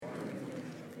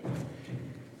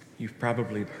You've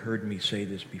probably heard me say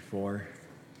this before.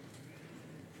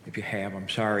 If you have, I'm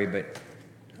sorry, but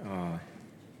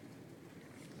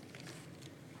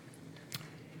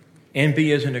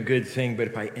envy isn't a good thing, but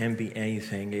if I envy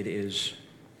anything, it is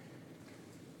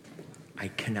I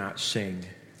cannot sing.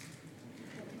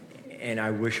 And I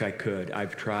wish I could.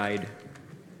 I've tried.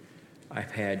 I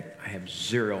have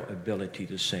zero ability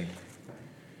to sing.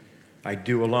 I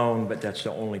do alone, but that's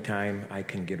the only time I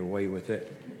can get away with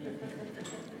it.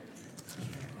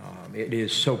 It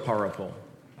is so powerful.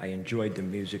 I enjoyed the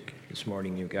music this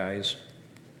morning, you guys.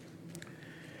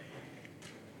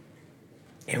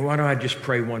 And why don't I just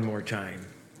pray one more time?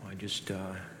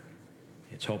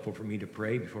 It's helpful for me to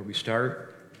pray before we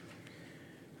start.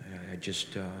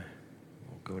 We'll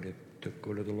go to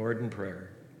the Lord in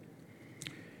prayer.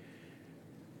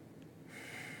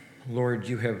 Lord,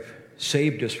 you have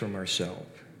saved us from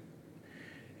ourselves.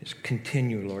 Just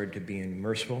continue, Lord, to be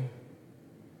merciful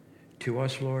to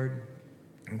us, Lord,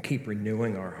 and keep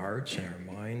renewing our hearts and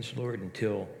our minds, Lord,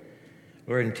 until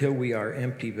we are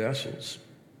empty vessels,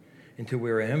 until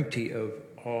we are empty of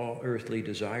all earthly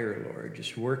desire, Lord.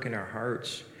 Just work in our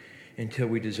hearts until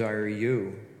we desire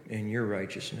you and your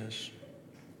righteousness.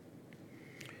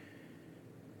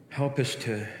 Help us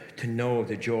to know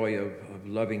the joy of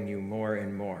loving you more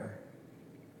and more.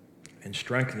 And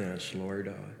strengthen us,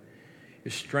 Lord.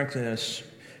 Strengthen us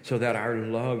so that our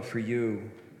love for you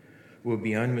will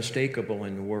be unmistakable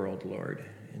in the world, Lord.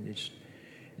 And just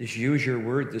use your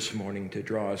word this morning to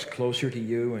draw us closer to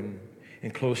you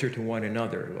and closer to one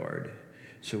another, Lord.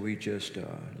 So we just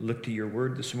look to your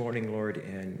word this morning, Lord,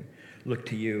 and look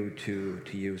to you to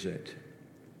use it.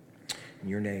 In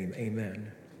your name,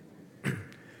 amen.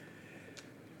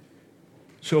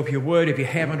 So if you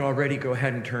haven't already, go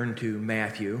ahead and turn to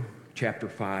Matthew chapter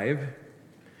 5.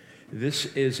 This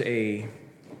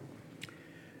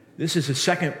is the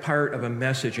second part of a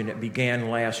message, and it began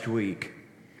last week.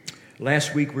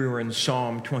 Last week we were in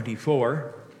Psalm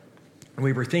 24, and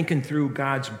we were thinking through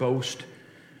God's boast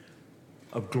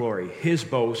of glory, his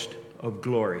boast of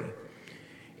glory.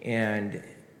 And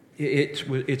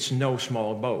it's no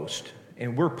small boast.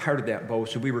 And we're part of that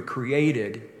boast, and we were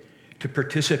created to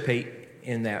participate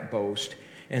in that boast,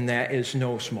 and that is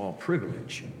no small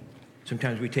privilege.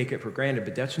 Sometimes we take it for granted,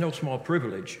 but that's no small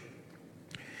privilege.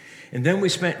 And then we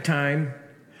spent time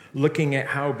looking at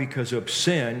how, because of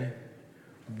sin,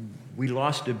 we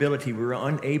lost the ability, we were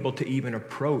unable to even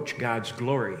approach God's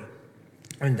glory.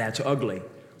 And that's ugly.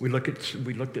 We looked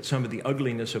at some of the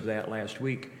ugliness of that last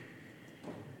week.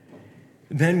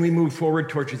 Then we moved forward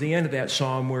towards the end of that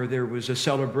psalm where there was a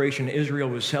celebration. Israel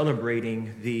was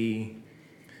celebrating the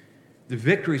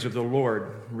victories of the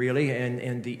Lord, really,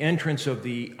 and the entrance of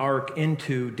the ark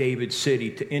into David's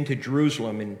city, into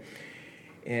Jerusalem.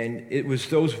 And it was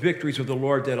those victories of the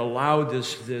Lord that allowed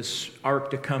this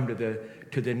ark to come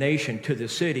to the nation, to the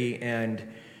city. And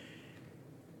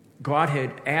God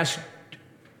had asked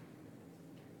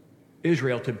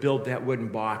Israel to build that wooden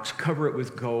box, cover it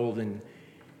with gold, and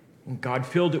God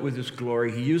filled it with his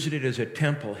glory. He used it as a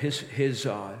temple, his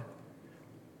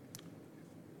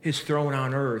throne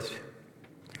on earth.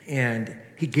 And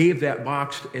he gave that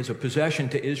box as a possession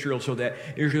to Israel so that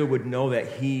Israel would know that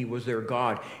he was their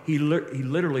God. He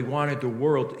literally wanted the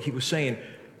world. He was saying,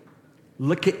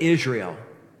 look at Israel.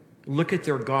 Look at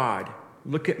their God.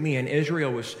 Look at me. And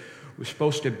Israel was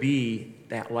supposed to be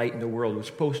that light in the world. It was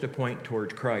supposed to point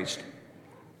towards Christ.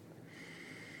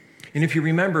 And if you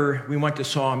remember, we went to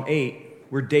Psalm 8,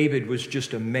 where David was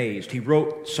just amazed. He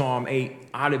wrote Psalm 8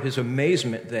 out of his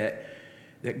amazement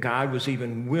that God was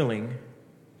even willing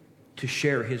to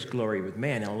share his glory with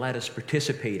man and let us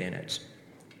participate in it.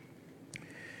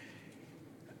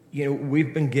 You know,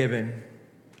 we've been given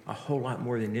a whole lot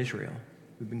more than Israel.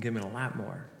 We've been given a lot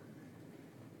more.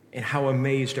 And how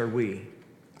amazed are we?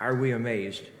 Are we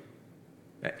amazed?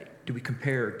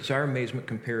 Does our amazement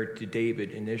compare to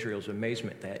David and Israel's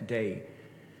amazement that day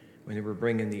when they were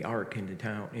bringing the ark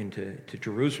into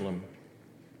Jerusalem?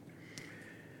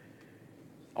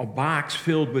 A box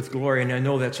filled with glory, and I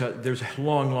know there's a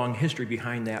long, long history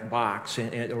behind that box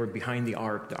or behind the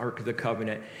Ark of the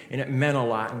Covenant, and it meant a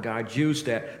lot, and God used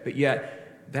that. But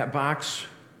yet, that box,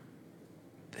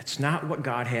 that's not what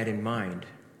God had in mind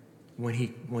when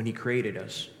He created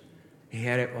us. He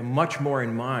had it much more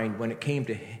in mind when it came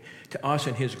to us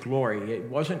and His glory. It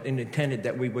wasn't intended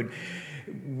that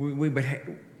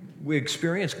we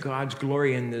experienced God's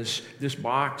glory in this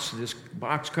box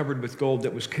covered with gold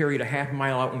that was carried a half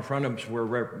mile out in front of us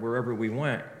wherever we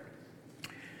went.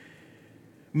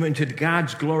 And to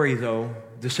God's glory, though,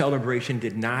 the celebration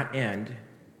did not end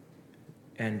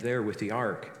there with the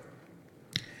ark.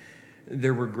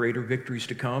 there were greater victories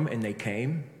to come, and they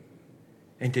came.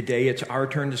 And today it's our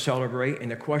turn to celebrate,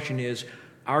 and the question is,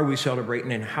 are we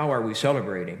celebrating, and how are we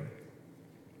celebrating?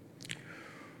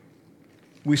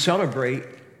 We celebrate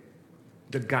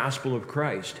the gospel of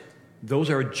Christ. Those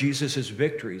are Jesus'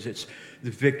 victories. It's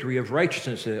the victory of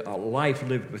righteousness, a life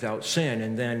lived without sin,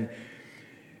 and then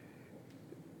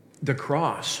the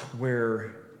cross,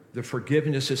 where the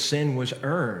forgiveness of sin was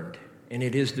earned, and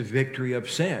it is the victory of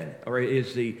sin, or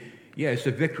it's the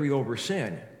victory over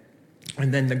sin.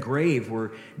 And then the grave,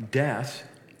 where death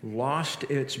lost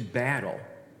its battle.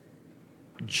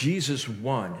 Jesus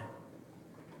won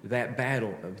that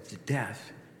battle of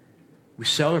death. We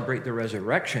celebrate the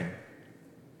resurrection.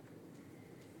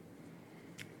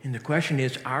 And the question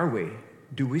is, are we?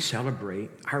 Do we celebrate?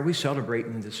 Are we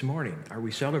celebrating this morning? Are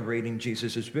we celebrating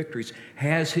Jesus' victories?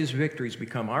 Has his victories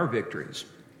become our victories?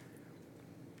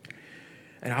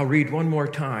 And I'll read one more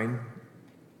time,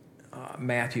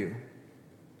 Matthew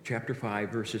chapter 5,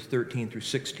 verses 13 through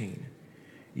 16.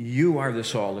 You are the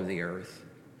salt of the earth.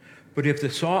 But if the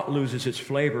salt loses its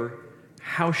flavor,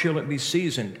 how shall it be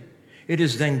seasoned? It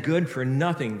is then good for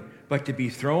nothing but to be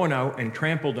thrown out and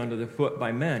trampled under the foot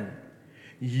by men.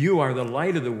 You are the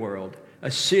light of the world.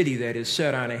 A city that is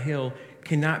set on a hill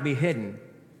cannot be hidden.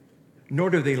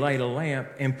 Nor do they light a lamp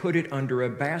and put it under a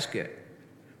basket,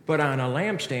 but on a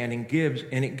lampstand,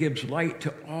 and it gives light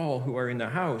to all who are in the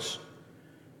house.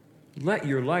 Let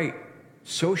your light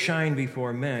so shine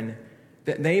before men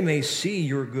that they may see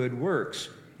your good works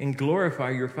and glorify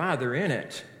your Father in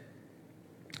it.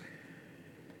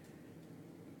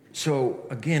 So,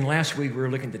 again, last week we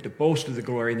were looking at the boast of the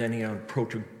glory, and then the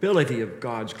unapproachability of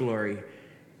God's glory,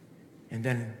 and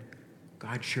then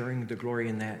God sharing the glory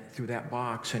in that through that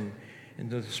box. And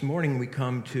this morning we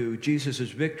come to Jesus'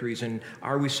 victories, and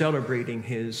are we celebrating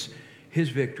his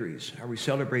victories? Are we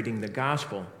celebrating the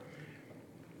gospel?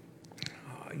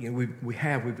 We've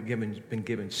been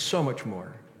given so much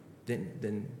more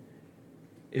than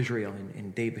Israel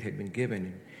and David had been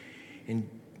given. And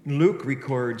Luke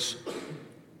records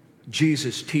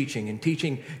Jesus teaching,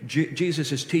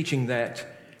 Jesus is teaching that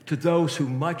to those who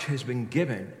much has been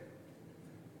given,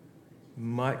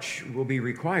 much will be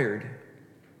required.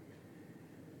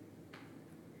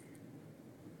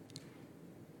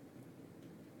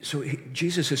 So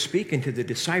Jesus is speaking to the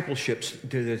disciples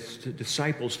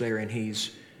there, and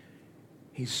he's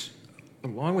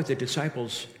along with the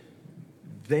disciples.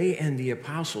 They and the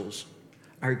apostles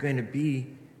are going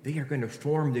to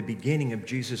form the beginning of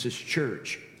Jesus'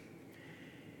 church.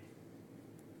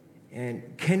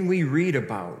 And can we read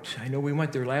about, I know we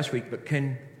went there last week, but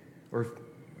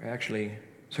actually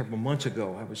several months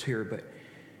ago I was here, but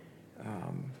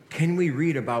can we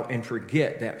read about and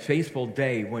forget that faithful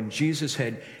day when Jesus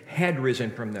had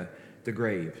risen from the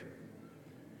grave,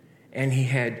 and he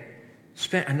had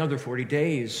spent another 40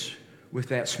 days with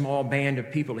that small band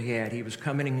of people he had. He was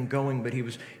coming and going, but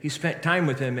he spent time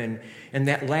with them, and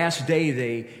that last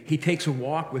day he takes a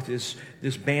walk with this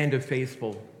band of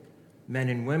faithful men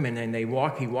and women, and he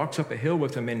walks up a hill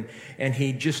with them, and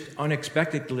he just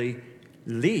unexpectedly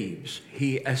leaves.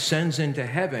 He ascends into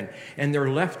heaven, and they're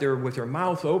left there with their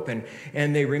mouth open,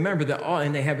 and they remember that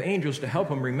and they have angels to help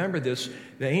them remember this,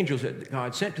 the angels that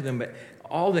God sent to them, but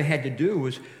all they had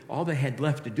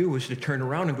left to do was to turn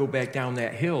around and go back down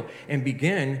that hill and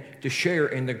begin to share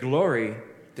in the glory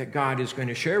that God is going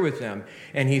to share with them.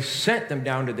 And he sent them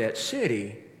down to that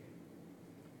city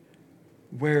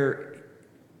where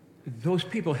those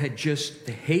people they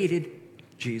hated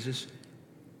Jesus,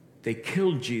 they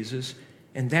killed Jesus,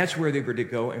 and that's where they were to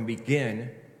go and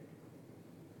begin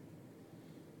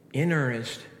in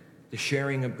earnest the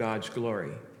sharing of God's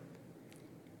glory.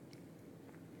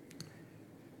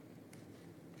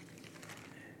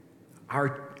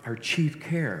 Our chief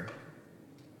care,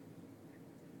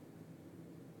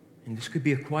 and this could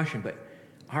be a question, but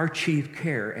our chief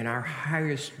care and our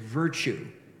highest virtue,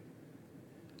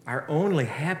 our only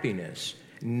happiness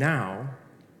now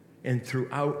and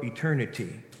throughout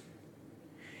eternity,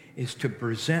 is to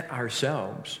present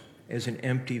ourselves as an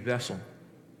empty vessel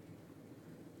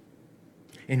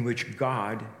in which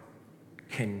God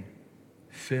can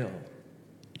fill,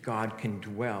 God can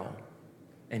dwell,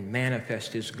 and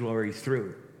manifest his glory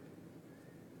through.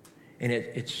 And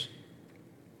it's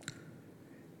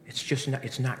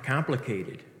not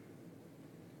complicated.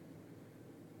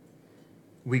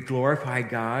 We glorify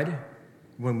God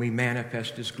when we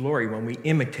manifest his glory, when we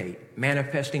imitate.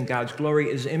 Manifesting God's glory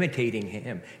is imitating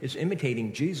him, is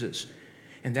imitating Jesus.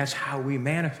 And that's how we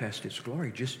manifest his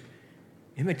glory, just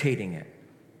imitating it.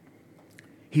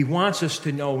 He wants us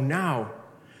to know now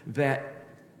that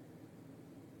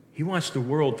He wants the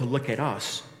world to look at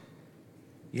us.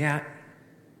 Yeah,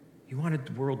 he wanted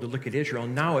the world to look at Israel.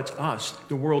 Now it's us.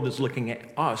 The world is looking at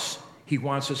us. He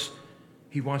wants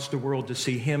the world to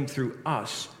see him through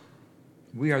us.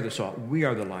 We are the salt. We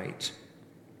are the light.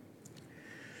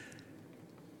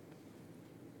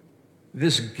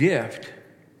 This gift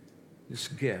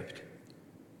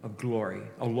of glory,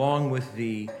 along with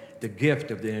the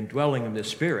gift of the indwelling of the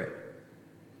Spirit,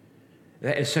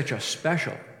 that is such a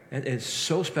special, it's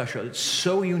so special, it's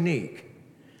so unique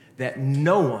that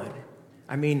no one,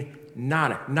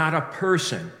 not a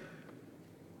person,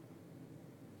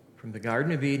 from the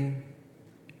Garden of Eden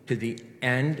to the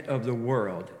end of the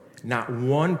world, not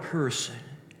one person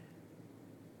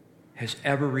has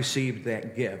ever received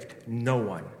that gift. No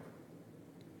one,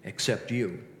 except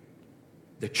you,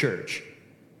 the church.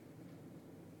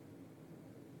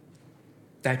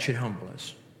 That should humble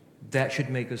us. That should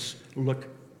make us look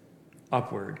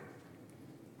upward.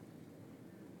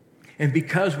 And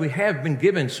because we have been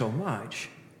given so much,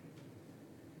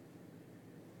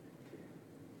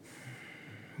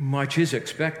 much is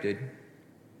expected.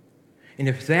 And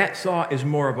if that thought is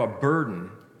more of a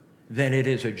burden than it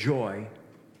is a joy,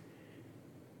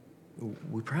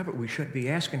 we should be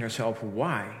asking ourselves,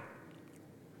 why?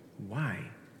 Why?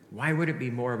 Why would it be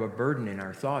more of a burden in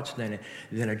our thoughts than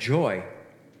a joy?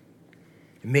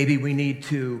 Maybe we need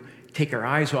to take our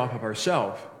eyes off of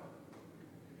ourselves.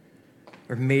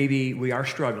 Or maybe we are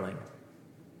struggling.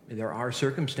 There are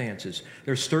circumstances.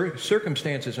 There's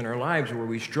circumstances in our lives where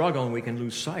we struggle and we can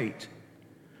lose sight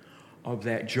of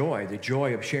that joy, the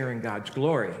joy of sharing God's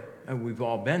glory. And we've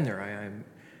all been there.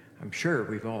 I'm sure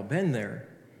we've all been there.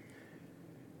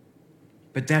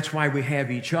 But that's why we have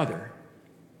each other.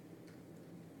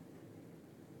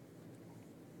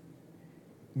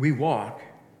 We walk,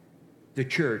 the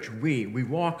church, we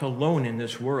walk alone in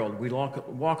this world. We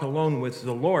walk alone with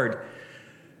the Lord.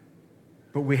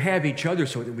 But we have each other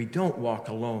so that we don't walk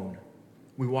alone.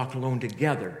 We walk alone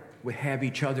together. We have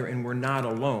each other and we're not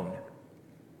alone.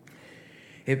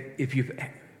 Have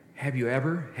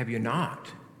you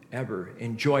not ever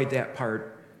enjoyed that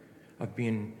part of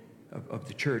being of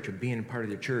the church, of being part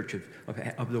of the church,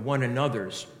 of the one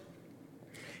another's?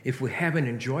 If you haven't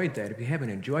enjoyed that,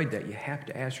 you have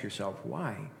to ask yourself,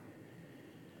 why?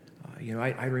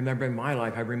 I remember in my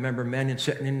life, I remember men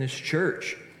sitting in this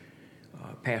church.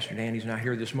 Pastor Danny's not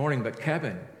here this morning, but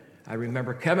Kevin. I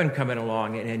remember Kevin coming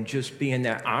along and just being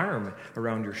that arm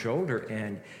around your shoulder.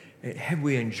 And have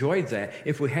we enjoyed that?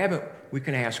 If we haven't, we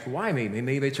can ask why maybe.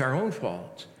 Maybe it's our own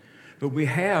fault. But we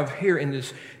have here in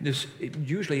this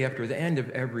usually after the end of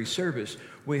every service,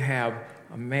 we have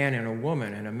a man and a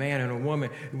woman and a man and a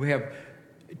woman. We have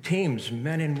teams,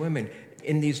 men and women,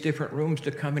 in these different rooms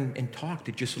to come and talk,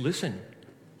 to just listen.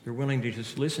 They're willing to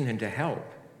just listen and to help.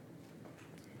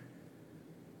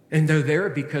 And they're there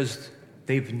because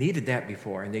they've needed that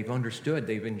before, and they've understood,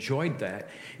 they've enjoyed that.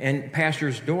 And Pastor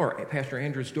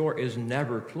Andrew's door is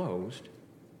never closed.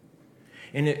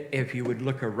 And if you would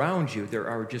look around you, there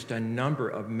are just a number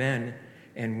of men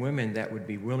and women that would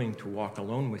be willing to walk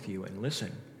alone with you and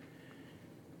listen.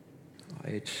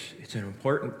 It's an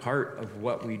important part of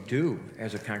what we do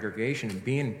as a congregation,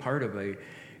 being part of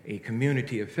a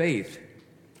community of faith.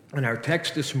 In our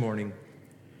text this morning,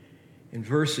 in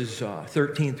verses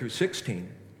 13 through 16,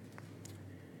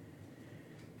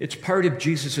 it's part of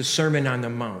Jesus' Sermon on the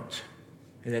Mount,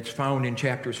 and it's found in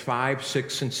chapters 5,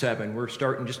 6, and 7. We're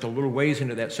starting just a little ways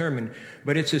into that sermon,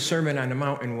 but it's his Sermon on the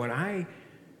Mount. And when I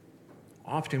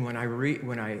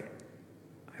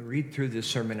read through this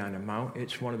Sermon on the Mount,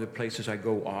 it's one of the places I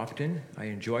go often. I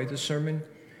enjoy the sermon,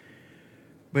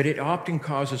 but it often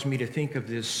causes me to think of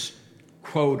this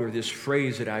quote or this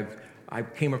phrase that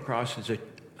I've came across as a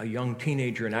young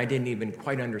teenager, and I didn't even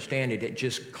quite understand it. It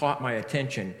just caught my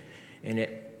attention, and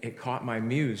it caught my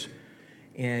muse.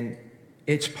 And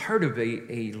it's part of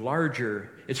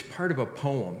it's part of a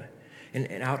poem.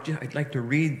 And I'd like to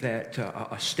read that,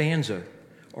 a stanza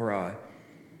or a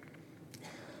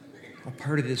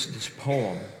part of this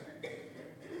poem.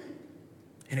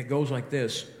 And it goes like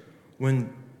this: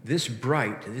 when this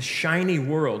bright, this shiny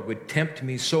world would tempt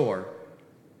me sore,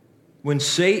 when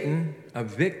Satan a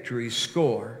victory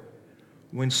score,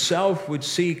 when self would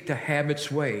seek to have its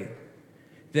way,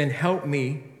 then help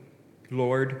me,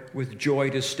 Lord, with joy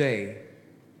to stay.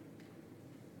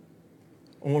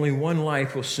 Only one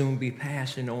life will soon be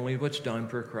past, and only what's done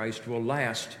for Christ will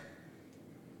last.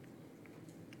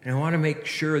 And I want to make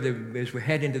sure that as we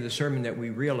head into the sermon that we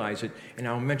realize it, and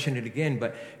I'll mention it again,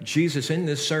 but Jesus in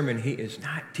this sermon, he is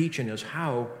not teaching us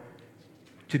how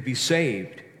to be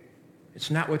saved. It's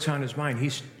not what's on his mind.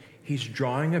 He's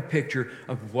drawing a picture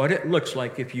of what it looks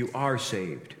like if you are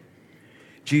saved.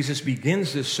 Jesus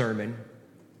begins this sermon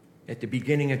at the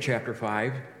beginning of chapter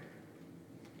 5.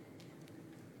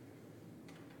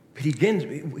 He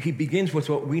begins with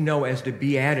what we know as the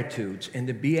Beatitudes. And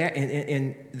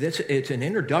it's an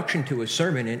introduction to a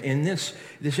sermon. And in this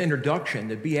introduction,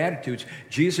 the Beatitudes,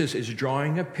 Jesus is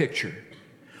drawing a picture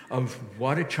of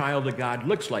what a child of God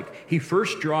looks like. He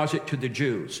first draws it to the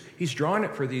Jews. He's drawing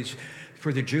it for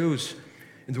the Jews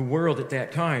in the world at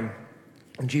that time.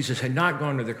 And Jesus had not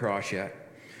gone to the cross yet.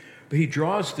 But he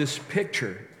draws this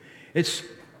picture.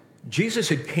 Jesus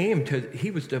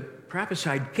he was the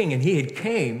prophesied king, and he had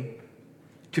came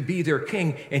to be their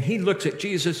king, and he looks at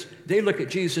Jesus, they look at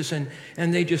Jesus, and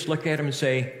they just look at him and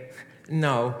say,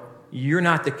 no, you're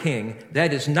not the king.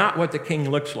 That is not what the king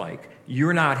looks like.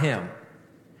 You're not him.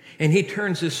 And he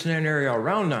turns this scenario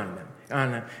around on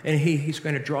them, and he's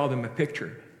going to draw them a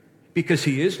picture, because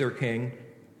he is their king,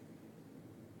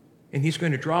 and he's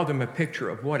going to draw them a picture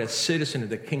of what a citizen of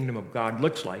the kingdom of God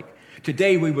looks like.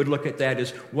 Today we would look at that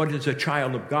as, what does a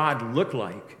child of God look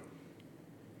like?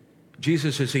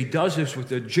 Jesus, as he does this with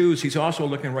the Jews, he's also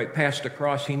looking right past the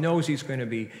cross. He knows he's going to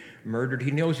be murdered. He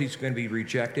knows he's going to be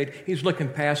rejected. He's looking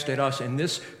past at us. And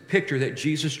this picture that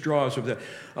Jesus draws of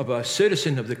a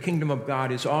citizen of the kingdom of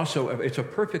God is also, it's a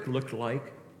perfect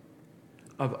look-like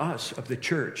of us, of the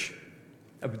church,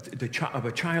 of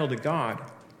a child of God.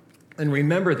 And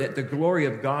remember that the glory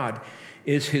of God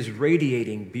is his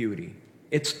radiating beauty.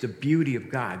 It's the beauty of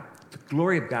God. The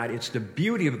glory of God, it's the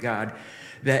beauty of God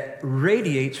that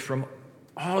radiates from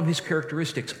all of his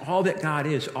characteristics, all that God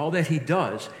is, all that he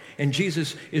does. And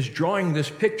Jesus is drawing this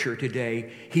picture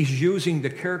today. He's using the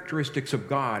characteristics of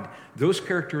God, those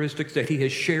characteristics that he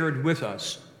has shared with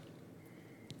us.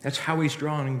 That's how he's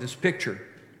drawing this picture.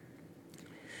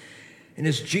 And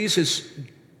as Jesus,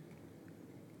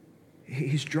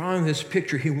 he's drawing this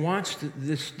picture, he wants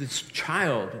this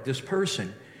child, this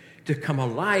person, to come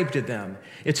alive to them.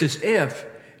 It's as if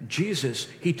Jesus,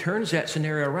 he turns that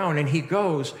scenario around and he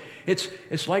goes,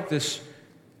 it's like this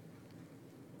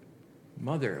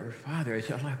mother or father, it's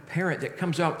a parent that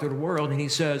comes out to the world and he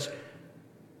says,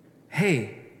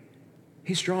 hey,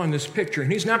 he's drawing this picture,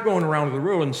 and he's not going around the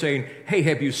world and saying, hey,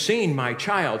 have you seen my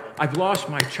child? I've lost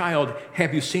my child.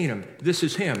 Have you seen him? This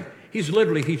is him. He's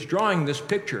drawing this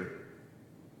picture.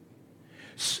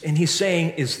 And he's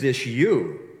saying, is this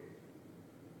you?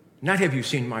 Not have you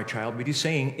seen my child, but he's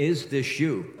saying, is this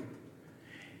you?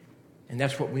 And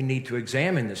that's what we need to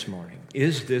examine this morning.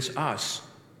 Is this us?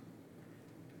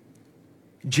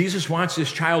 Jesus wants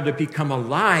this child to become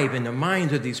alive in the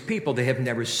minds of these people. They have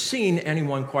never seen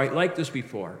anyone quite like this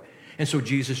before. And so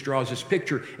Jesus draws this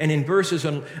picture. And in verses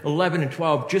 11 and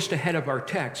 12, just ahead of our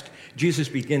text, Jesus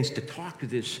begins to talk to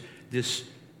this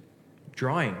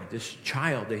drawing, this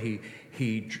child that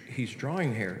he's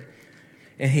drawing here.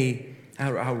 And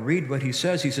I'll read what he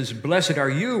says. He says, blessed are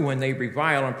you when they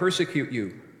revile and persecute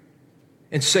you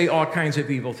and say all kinds of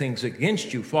evil things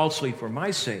against you falsely for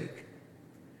my sake.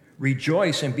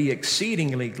 Rejoice and be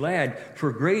exceedingly glad,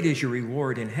 for great is your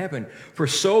reward in heaven. For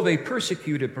so they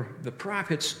persecuted the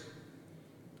prophets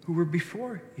who were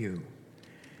before you.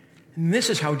 And this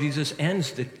is how Jesus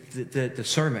ends the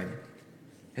sermon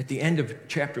at the end of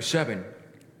chapter 7.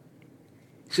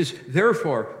 He says,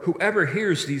 therefore, whoever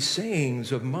hears these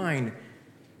sayings of mine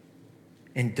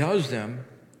and does them,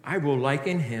 I will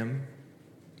liken him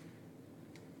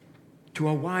to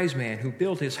a wise man who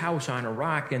built his house on a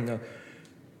rock, and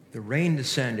the rain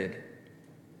descended.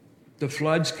 The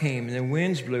floods came, and the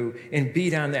winds blew and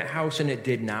beat on that house, and it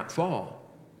did not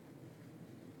fall.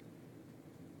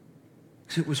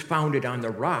 Because it was founded on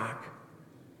the rock.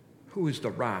 Who is the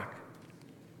rock?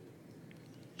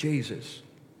 Jesus.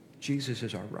 Jesus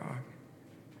is our rock.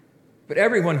 But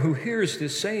everyone who hears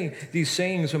these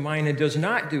sayings of mine and does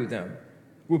not do them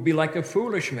will be like a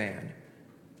foolish man.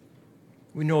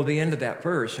 We know the end of that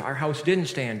verse. Our house didn't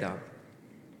stand up.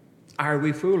 Are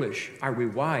we foolish? Are we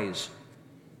wise?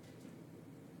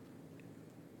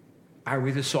 Are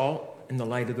we the salt and the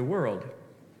light of the world?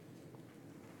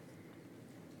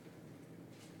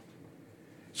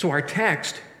 So our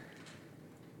text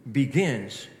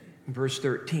begins in verse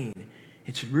 13.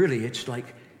 It's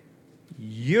like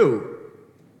you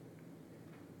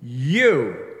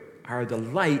are the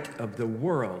light of the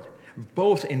world.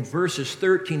 Both in verses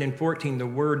 13 and 14, the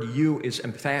word you is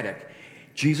emphatic.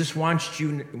 Jesus wants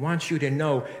you to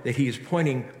know that he is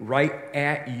pointing right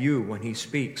at you when he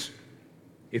speaks.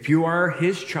 If you are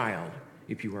his child,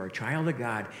 if you are a child of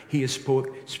God, he's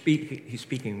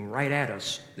speaking right at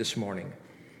us this morning.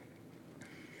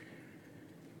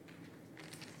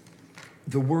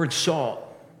 The word salt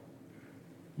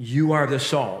You are the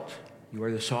salt. You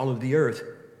are the salt of the earth.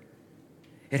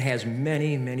 It has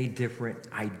many, many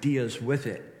different ideas with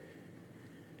it.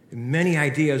 Many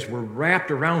ideas were wrapped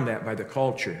around that by the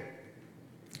culture.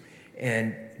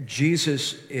 And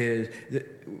Jesus is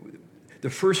the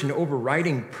first and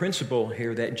overriding principle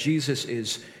here that Jesus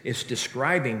is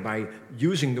describing by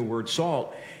using the word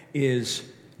salt is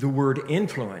the word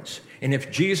influence. And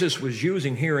if Jesus was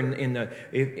using here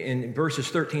in verses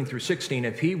 13 through 16,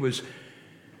 if he was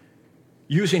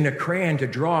using a crayon to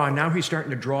draw, now he's starting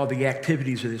to draw the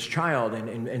activities of this child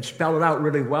and spell it out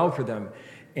really well for them.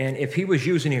 And if he was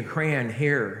using a crayon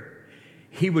here,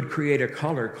 he would create a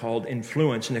color called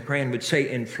influence, and the crayon would say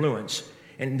influence.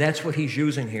 And that's what he's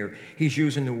using here. He's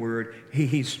using the word,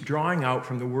 he's drawing out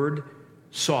from the word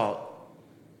salt,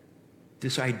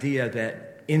 this idea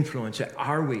that influence, that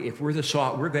if we're the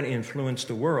salt, we're going to influence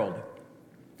the world.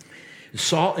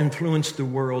 Salt influenced the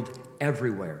world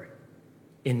everywhere.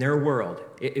 In their world,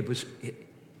 it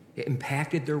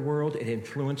impacted their world, it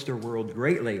influenced their world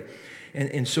greatly.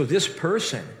 And so this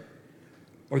person,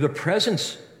 or the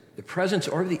presence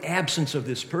or the absence of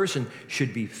this person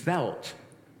should be felt,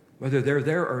 whether they're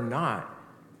there or not.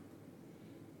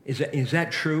 Is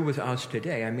that true with us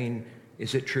today? I mean,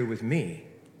 is it true with me?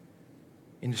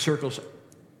 In the circles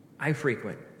I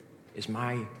frequent, is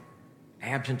my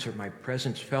absence or my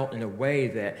presence felt in a way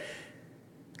that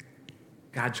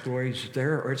God's glory is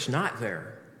there or it's not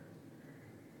there?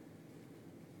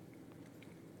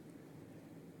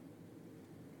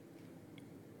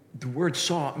 The word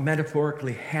salt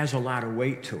metaphorically has a lot of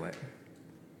weight to it.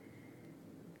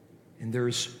 And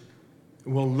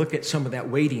we'll look at some of that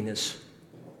weightiness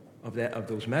of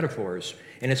those metaphors.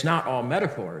 And it's not all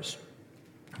metaphors,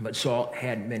 but salt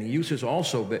had many uses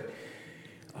also. But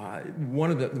one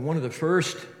of the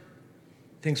first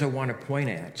things I want to point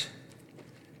at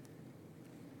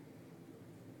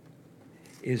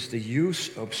is the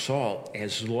use of salt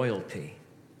as loyalty.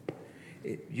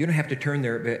 You don't have to turn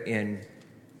there, but in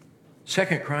 2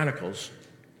 Chronicles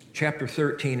chapter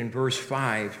 13 and verse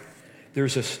 5,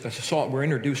 there's a salt. We're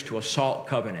introduced to a salt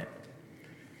covenant.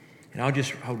 And I'll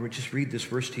just read this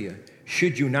verse to you.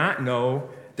 Should you not know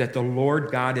that the Lord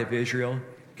God of Israel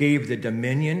gave the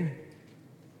dominion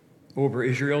over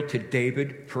Israel to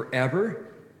David forever,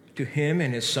 to him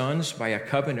and his sons by a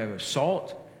covenant of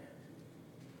salt?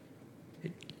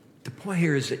 The point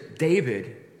here is that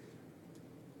David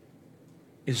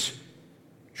is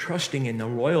trusting in the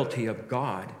loyalty of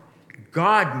God.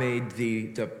 God made the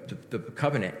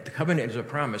covenant. The covenant is a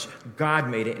promise. God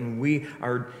made it, and we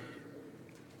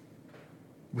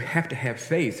have to have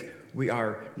faith. We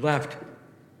are left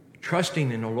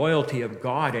trusting in the loyalty of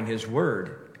God and His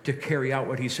Word to carry out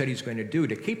what He said He's going to do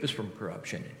to keep us from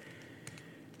corruption.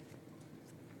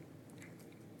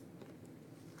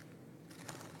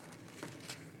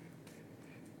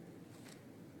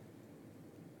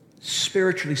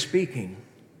 Spiritually speaking,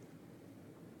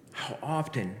 how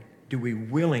often do we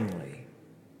willingly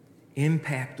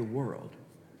impact the world?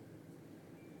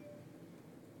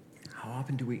 How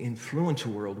often do we influence the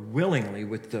world willingly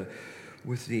with the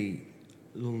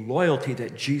loyalty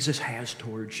that Jesus has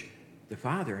towards the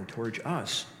Father and towards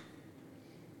us?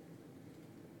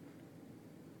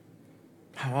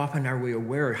 How often are we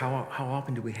aware, how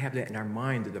often do we have that in our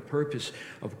mind, that the purpose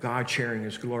of God sharing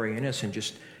His glory in us and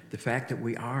just the fact that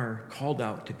we are called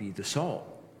out to be the salt?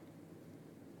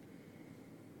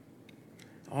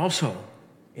 Also,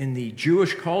 in the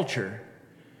Jewish culture,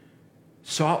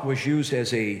 salt was used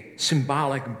as a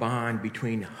symbolic bond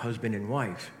between husband and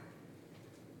wife,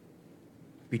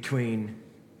 between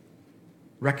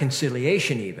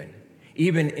reconciliation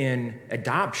even in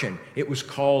adoption. It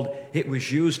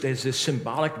was used as this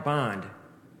symbolic bond.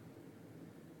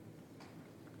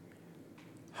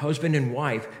 Husband and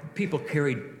wife, people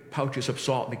carried pouches of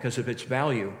salt because of its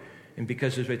value and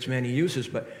because of its many uses,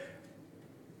 but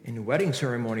in the wedding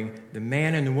ceremony, the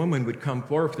man and the woman would come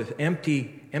forth with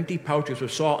empty pouches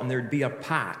of salt, and there'd be a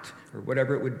pot, or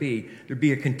whatever it would be. There'd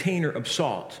be a container of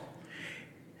salt.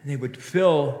 And they would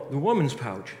fill the woman's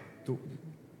pouch,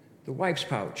 the wife's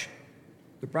pouch,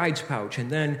 the bride's pouch, and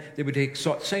then they would take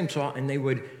same salt and they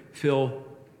would fill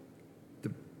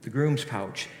the groom's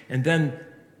pouch. And then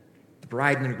the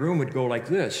bride and the groom would go like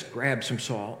this, grab some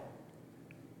salt,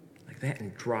 like that,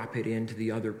 and drop it into the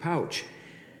other pouch.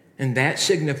 And that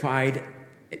signified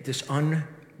this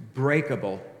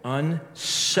unbreakable,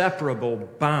 inseparable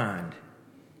bond.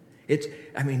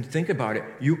 Think about it.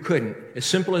 You couldn't, as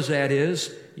simple as that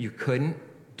is, you couldn't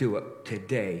do it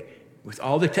today. With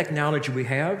all the technology we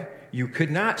have, you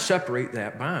could not separate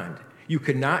that bond. You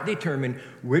could not determine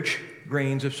which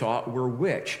grains of salt were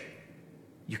which.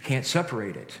 You can't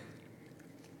separate it.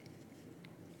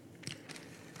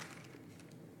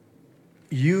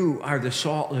 You are the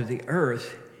salt of the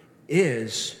earth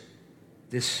is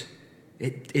this,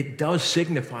 it does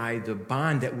signify the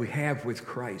bond that we have with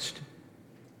Christ,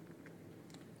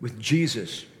 with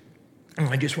Jesus. And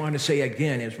I just want to say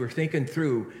again, as we're thinking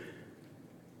through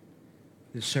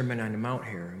the Sermon on the Mount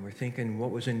here, and we're thinking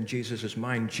what was in Jesus'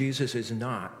 mind, Jesus is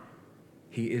not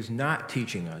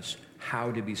teaching us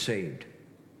how to be saved.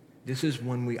 This is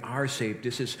when we are saved.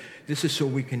 This is so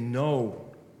we can know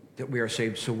that we are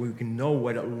saved, so we can know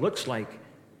what it looks like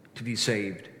to be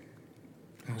saved.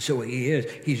 And so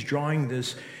he's drawing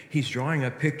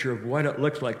a picture of what it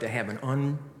looks like to have an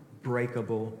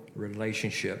unbreakable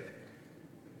relationship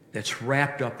that's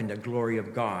wrapped up in the glory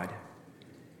of God.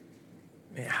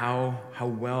 How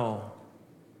well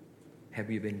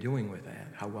have you been doing with that?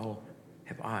 How well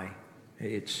have I?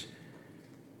 It's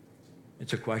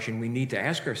a question we need to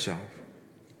ask ourselves.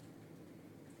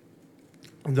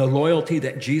 The loyalty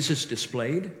that Jesus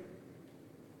displayed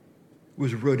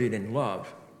was rooted in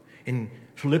love. In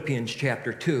Philippians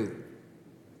chapter 2,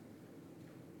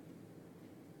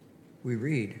 we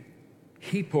read,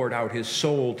 he poured out his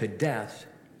soul to death.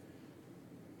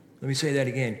 Let me say that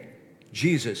again.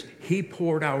 Jesus, he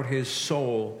poured out his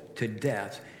soul to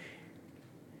death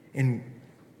and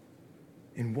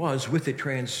was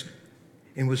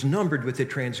numbered with the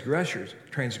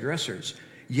transgressors.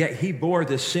 Yet he bore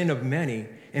the sin of many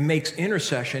and makes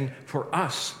intercession for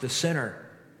us, the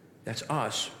sinner. That's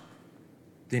us,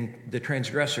 the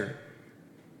transgressor.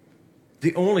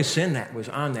 The only sin that was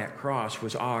on that cross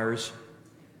was ours.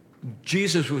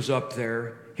 Jesus was up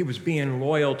there. He was being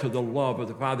loyal to the love of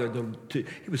the Father.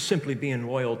 He was simply being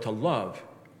loyal to love.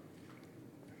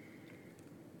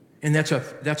 And that's a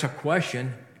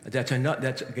question. That's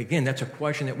a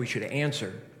question that we should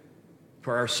answer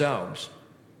for ourselves.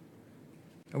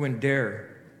 I wouldn't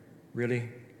dare, really,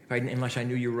 unless I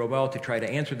knew you real well, to try to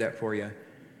answer that for you.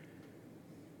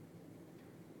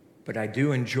 But I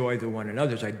do enjoy the one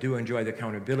another's. I do enjoy the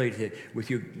accountability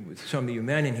with some of you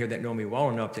men in here that know me well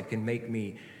enough that can make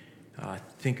me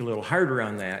think a little harder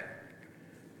on that.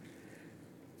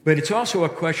 But it's also a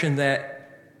question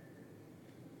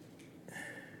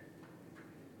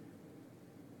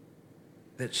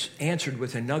that's answered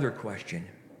with another question.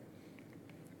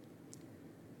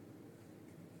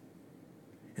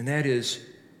 And that is,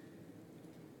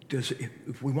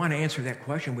 if we want to answer that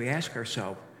question, we ask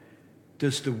ourselves,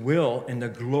 does the will and the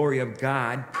glory of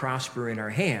God prosper in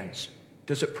our hands?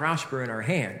 Does it prosper in our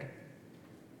hand?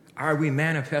 Are we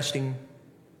manifesting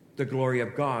the glory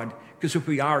of God? Because if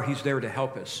we are, he's there to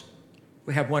help us.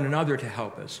 We have one another to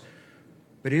help us.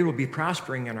 But it will be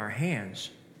prospering in our hands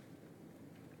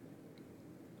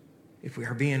if we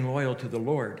are being loyal to the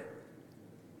Lord.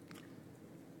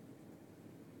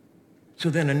 So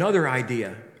then another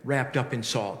idea wrapped up in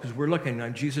salt, because we're looking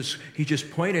at Jesus, he just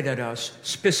pointed at us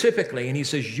specifically, and he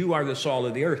says, you are the salt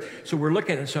of the earth. So we're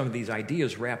looking at some of these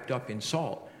ideas wrapped up in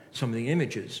salt, some of the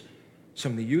images,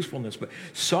 some of the usefulness. But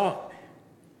salt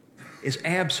is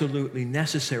absolutely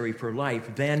necessary for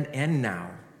life then and now.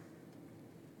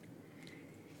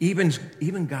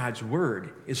 Even God's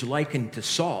word is likened to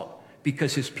salt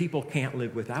because his people can't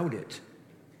live without it.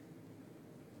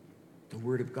 The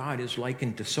word of God is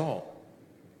likened to salt.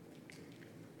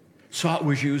 Salt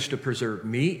was used to preserve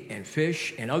meat and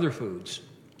fish and other foods.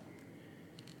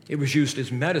 It was used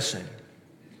as medicine.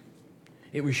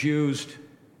 It was used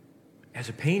as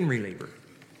a pain reliever,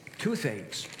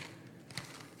 toothaches.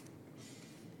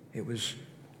 It was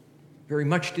very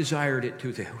much desired at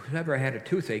toothache. Whoever had a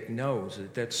toothache knows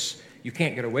that you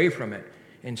can't get away from it.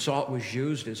 And salt was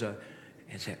used as a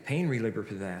pain reliever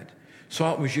for that.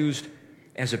 Salt was used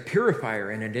as a purifier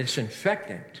and a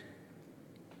disinfectant.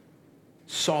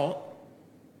 Salt,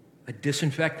 a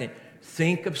disinfectant.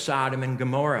 Think of Sodom and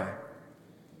Gomorrah.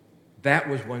 That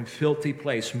was one filthy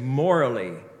place,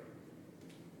 morally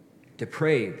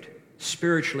depraved,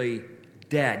 spiritually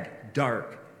dead,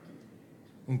 dark.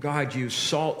 When God used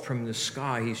salt from the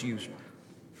sky, he's used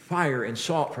fire and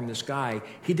salt from the sky.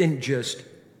 He didn't just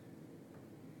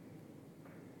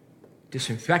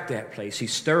disinfect that place. He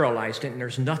sterilized it, and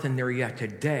there's nothing there yet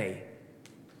today.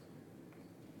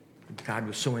 God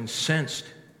was so incensed,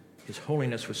 his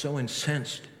holiness was so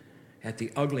incensed at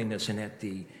the ugliness and at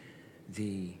the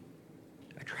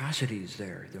atrocities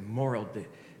there, the moral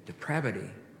depravity.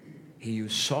 He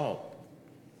used salt.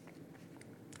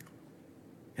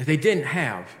 If they didn't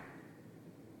have,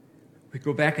 we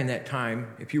go back in that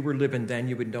time, if you were living then,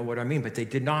 you would know what I mean, but they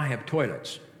did not have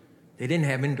toilets. They didn't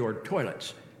have indoor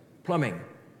toilets, plumbing.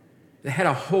 They had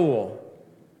a hole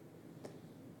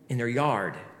in their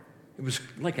yard. It was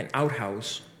like an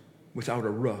outhouse without a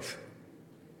roof.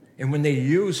 And when they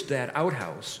used that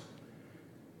outhouse,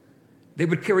 they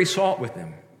would carry salt with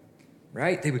them,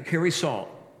 right? They would carry salt.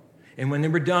 And when they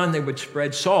were done, they would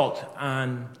spread salt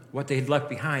on what they had left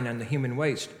behind on the human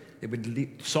waste. They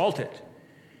would salt it.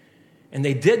 And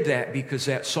they did that because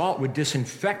that salt would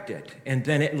disinfect it, and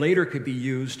then it later could be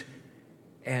used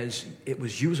as it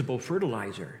was usable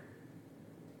fertilizer.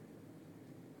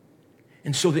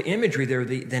 And so the imagery there,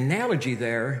 the analogy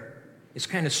there is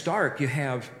kind of stark. You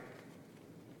have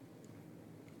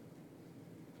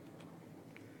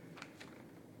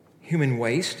human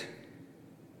waste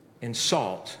and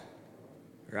salt,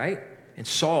 right? And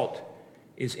salt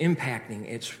is impacting,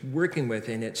 it's working with,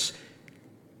 and it's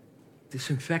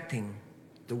disinfecting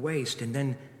the waste. And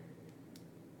then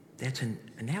that's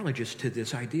analogous to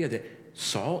this idea that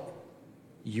salt,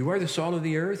 you are the salt of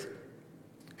the earth.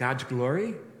 God's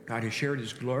glory, God has shared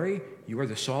his glory. You are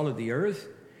the salt of the earth.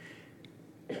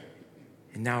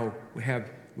 And now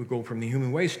we go from the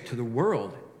human waste to the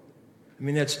world. I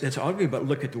mean, that's ugly, but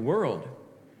look at the world.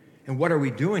 And what are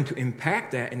we doing to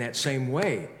impact that in that same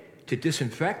way? To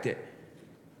disinfect it,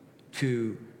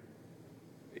 to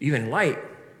even light,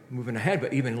 moving ahead,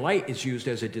 but even light is used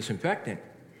as a disinfectant.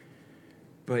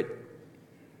 But,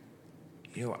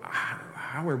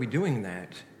 how are we doing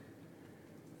that?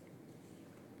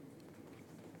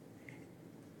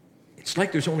 It's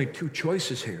like there's only two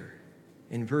choices here.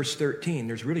 In verse 13,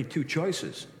 there's really two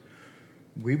choices.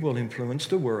 We will influence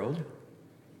the world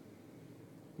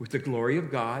with the glory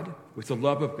of God, with the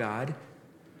love of God,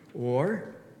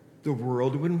 or the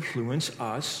world will influence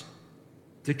us,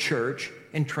 the church,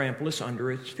 and trample us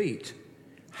under its feet.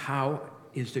 How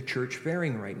is the church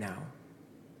faring right now?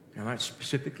 I'm not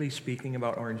specifically speaking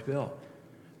about Orangeville,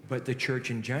 but the church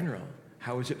in general.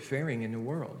 How is it faring in the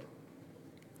world?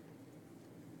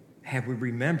 Have we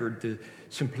remembered the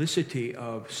simplicity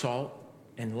of salt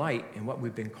and light and what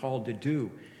we've been called to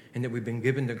do, and that we've been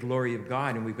given the glory of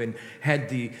God, and we've had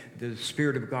the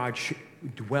Spirit of God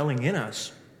dwelling in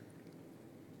us?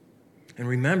 And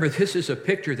remember, this is a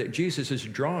picture that Jesus is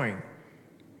drawing.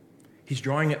 He's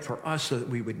drawing it for us so that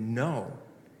we would know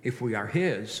if we are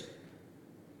his.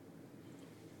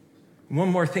 One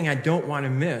more thing I don't want to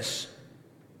miss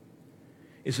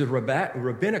is the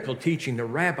rabbinical teaching, the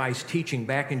rabbis' teaching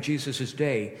back in Jesus'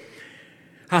 day,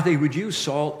 how they would use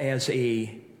salt as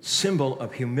a symbol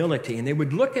of humility. And they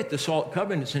would look at the salt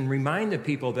covenants and remind the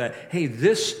people that, hey,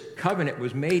 this covenant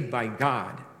was made by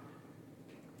God.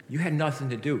 You had nothing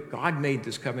to do. God made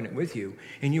this covenant with you,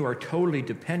 and you are totally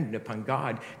dependent upon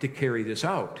God to carry this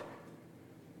out.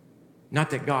 Not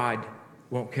that God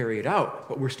won't carry it out,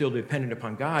 but we're still dependent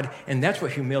upon God, and that's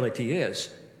what humility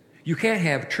is. You can't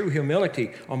have true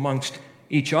humility amongst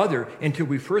each other until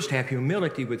we first have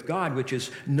humility with God, which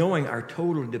is knowing our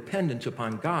total dependence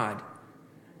upon God.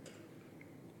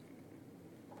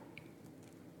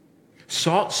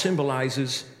 Salt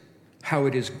symbolizes how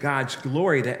it is God's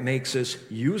glory that makes us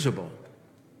usable.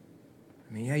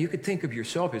 I mean, yeah, you could think of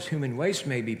yourself as human waste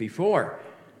maybe before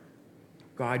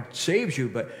God saves you,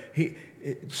 but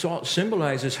salt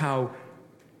symbolizes how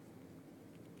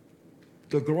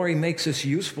the glory makes us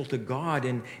useful to God,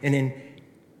 and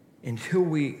until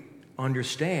we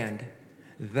understand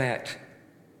that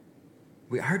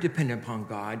we are dependent upon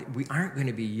God, we aren't going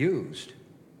to be used.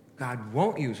 God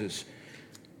won't use us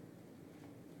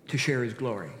to share his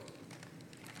glory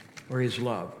or his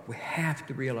love. We have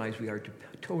to realize we are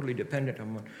totally dependent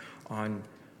on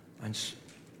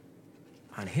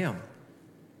him.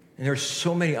 And there's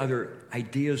so many other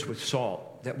ideas with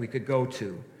salt that we could go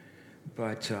to,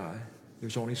 but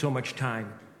there's only so much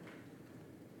time.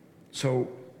 So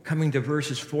coming to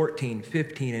verses 14,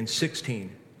 15, and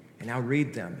 16, and I'll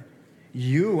read them.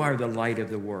 You are the light of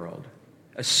the world.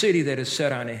 A city that is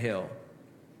set on a hill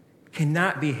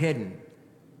cannot be hidden.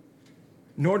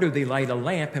 Nor do they light a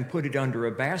lamp and put it under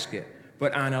a basket,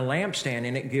 but on a lampstand,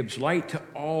 and it gives light to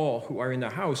all who are in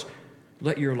the house.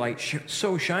 Let your light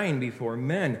so shine before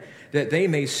men that they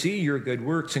may see your good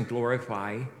works and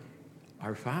glorify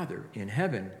our Father in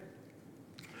heaven.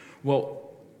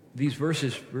 Well, these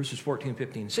verses 14,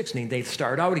 15, 16, they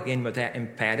start out again with that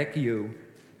emphatic you.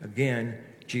 Again,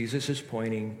 Jesus is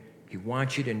pointing. He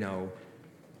wants you to know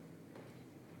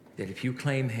that if you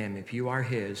claim him, if you are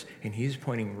his, and he's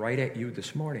pointing right at you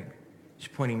this morning. He's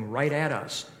pointing right at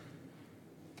us.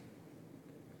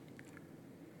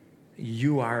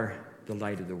 You are the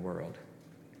light of the world.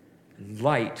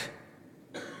 Light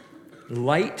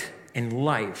and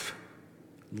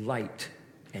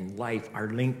life are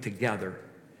linked together,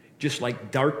 just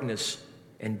like darkness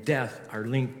and death are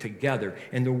linked together.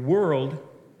 And the world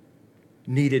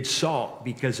needed salt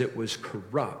because it was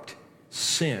corrupt.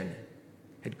 Sin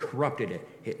had corrupted it.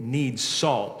 It needs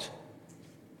salt.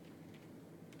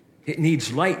 It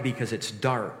needs light because it's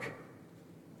dark.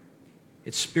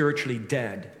 It's spiritually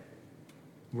dead.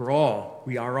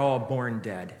 We are all born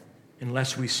dead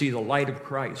unless we see the light of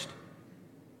Christ.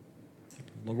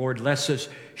 The Lord lets us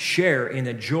share in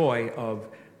the joy of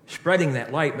spreading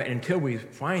that light, but until we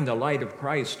find the light of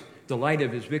Christ, the light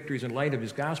of his victories and light of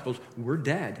his gospels, we're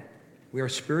dead. We are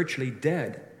spiritually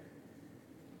dead.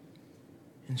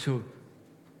 And so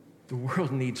the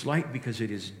world needs light because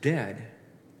it is dead.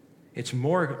 It's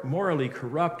morally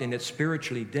corrupt and it's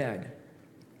spiritually dead.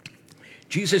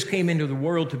 Jesus came into the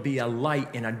world to be a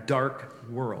light in a dark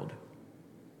world.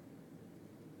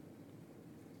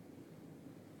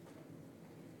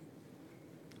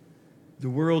 The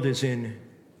world is in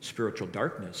spiritual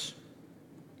darkness.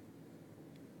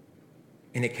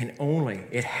 And it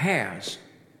has,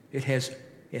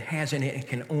 and it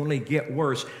can only get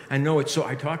worse. I know it's so,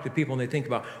 I talk to people and they think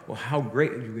about, well, how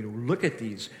great, look at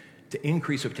the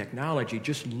increase of technology.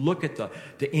 Just look at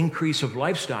the increase of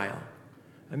lifestyle.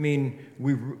 I mean,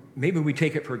 maybe we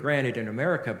take it for granted in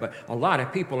America, but a lot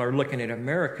of people are looking at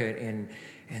America and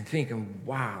thinking,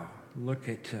 wow, look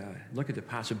at the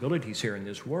possibilities here in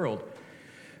this world.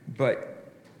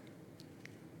 But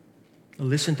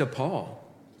listen to Paul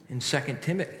in 2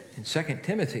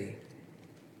 Timothy.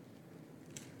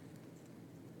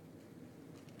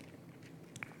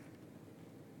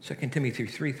 Second Timothy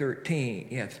 3:13.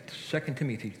 Yes, 2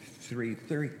 Timothy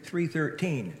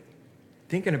 3:13.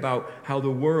 Thinking about how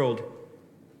the world,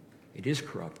 it is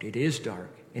corrupt, it is dark,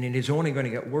 and it is only going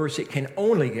to get worse. It can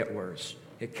only get worse.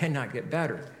 It cannot get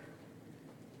better.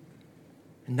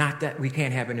 Not that we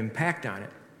can't have an impact on it,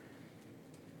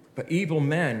 but evil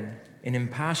men and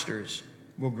impostors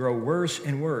will grow worse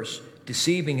and worse,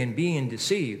 deceiving and being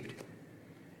deceived.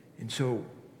 And so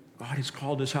God has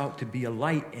called us out to be a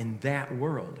light in that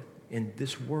world, in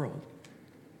this world.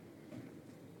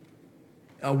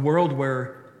 A world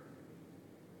where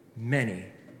many,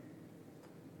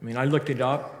 I looked it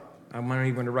up. I'm not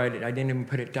even going to write it. I didn't even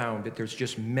put it down, but there's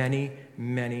just many,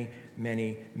 many,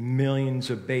 many millions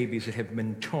of babies that have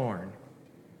been torn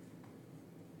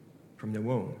from the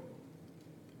womb.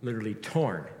 Literally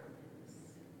torn.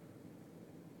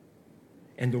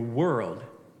 And the world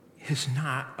is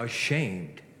not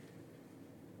ashamed.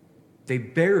 They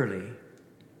barely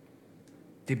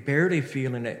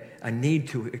feel a need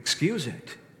to excuse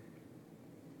it.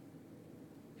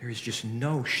 There is just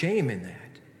no shame in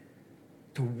that.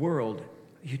 The world,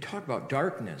 you talk about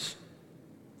darkness.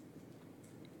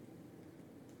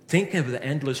 Think of the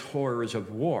endless horrors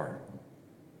of war.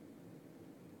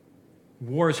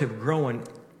 Wars have grown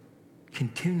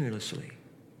continuously.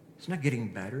 It's not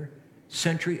getting better.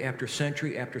 Century after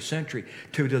century after century.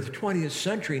 To the 20th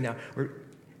century now, or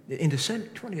in the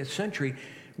 20th century,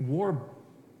 war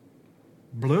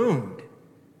bloomed.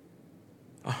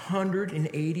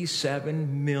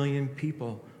 187 million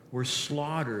people were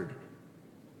slaughtered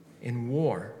in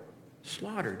war.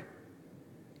 Slaughtered.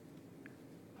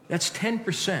 That's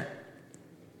 10%.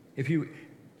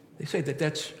 They say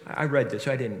that's, I read this,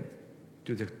 I didn't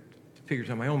do the figures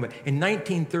on my own, but in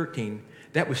 1913,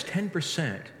 that was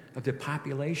 10% of the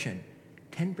population.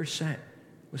 10%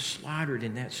 was slaughtered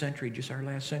in that century, just our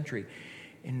last century,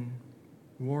 in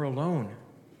war alone.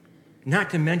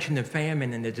 Not to mention the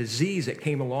famine and the disease that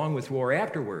came along with war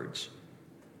afterwards.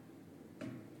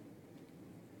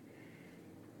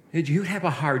 You'd have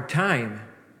a hard time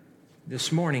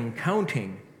this morning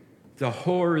counting the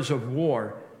horrors of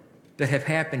war that have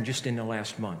happened just in the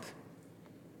last month.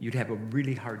 You'd have a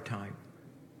really hard time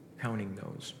counting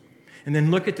those. And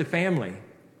then look at the family.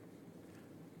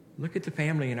 Look at the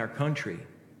family in our country.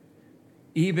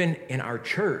 Even in our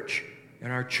church, in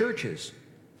our churches,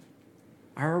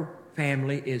 our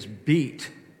family is beat.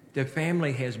 The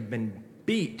family has been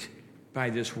beat by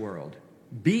this world.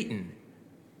 Beaten.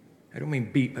 I don't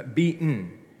mean beat, but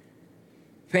beaten.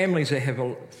 Families that have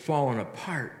fallen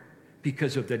apart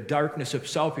because of the darkness of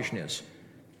selfishness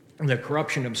and the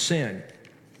corruption of sin,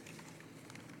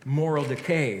 moral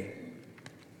decay.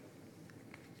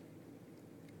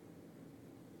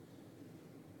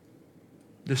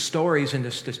 The stories and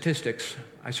the statistics,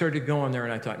 I started going there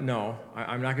and I thought, no,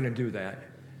 I'm not going to do that.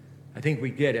 I think we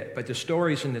get it. But the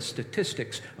stories and the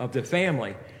statistics of the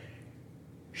family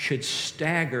should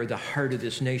stagger the heart of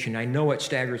this nation. I know it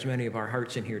staggers many of our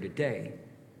hearts in here today.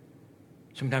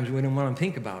 Sometimes we don't want to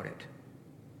think about it.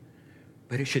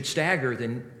 But it should stagger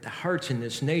the hearts in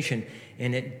this nation,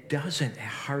 and it doesn't. It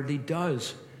hardly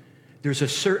does. There's a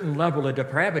certain level of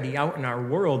depravity out in our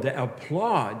world that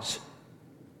applauds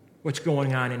what's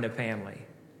going on in the family.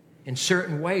 In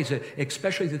certain ways,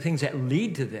 especially the things that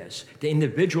lead to this, the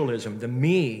individualism, the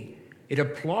me, it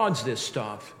applauds this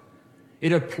stuff.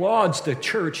 It applauds the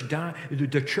church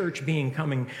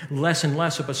becoming less and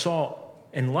less of a salt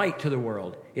and light to the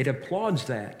world. It applauds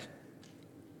that.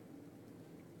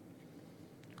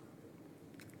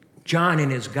 John in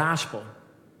his gospel,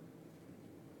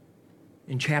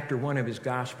 in chapter 1 of his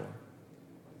gospel,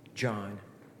 John,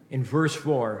 in verse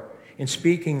 4,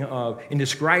 in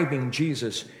describing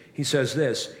Jesus, he says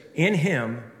this: in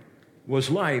him was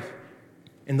life,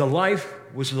 and the life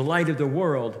was the light of the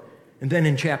world. And then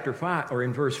in chapter 5, or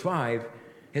in verse 5,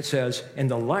 it says, and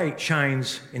the light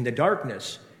shines in the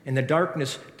darkness, and the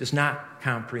darkness does not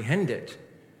comprehend it.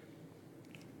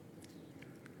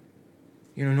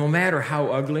 You know, no matter how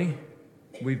ugly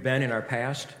we've been in our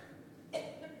past,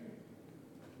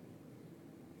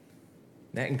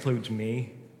 that includes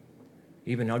me,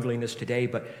 even ugliness today,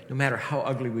 but no matter how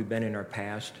ugly we've been in our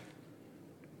past,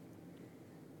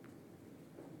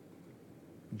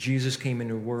 Jesus came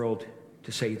into the world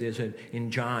to say this.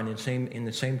 In John, in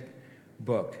the same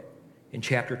book, in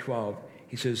chapter 12,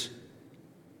 he says,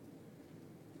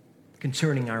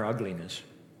 concerning our ugliness,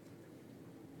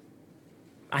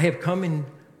 I have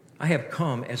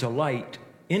come as a light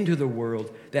into the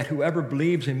world, that whoever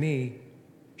believes in me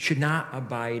should not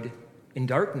abide in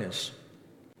darkness.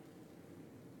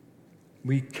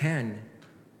 We can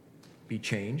be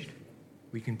changed.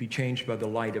 We can be changed by the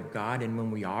light of God, and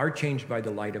when we are changed by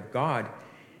the light of God,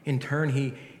 in turn,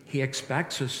 he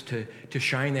expects us to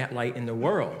shine that light in the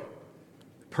world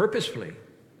purposefully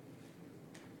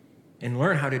and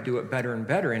learn how to do it better and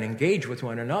better and engage with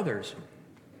one another.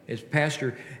 As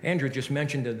Pastor Andrew just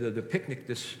mentioned the picnic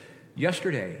this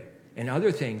yesterday and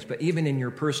other things, but even in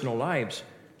your personal lives,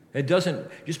 it doesn't,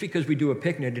 just because we do a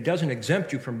picnic, it doesn't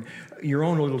exempt you from your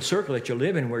own little circle that you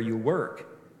live in, where you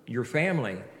work, your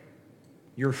family,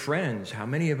 your friends. How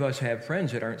many of us have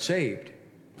friends that aren't saved?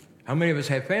 How many of us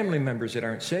have family members that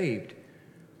aren't saved?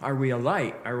 Are we a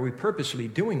light? Are we purposely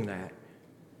doing that?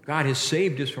 God has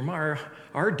saved us from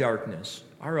our darkness,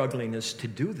 our ugliness, to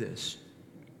do this.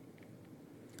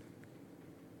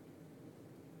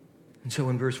 And so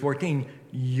in verse 14,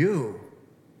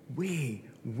 we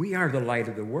are the light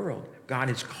of the world. God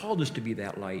has called us to be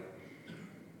that light,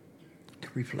 to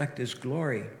reflect His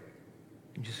glory.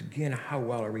 And just again, how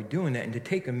well are we doing that? And to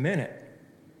take a minute,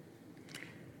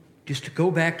 just to go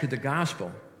back to the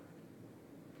gospel.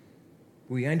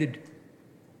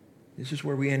 This is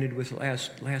where we ended with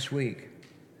last week.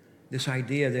 This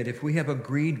idea that if we have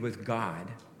agreed with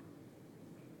God,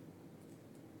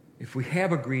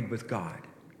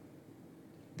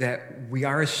 that we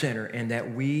are a sinner and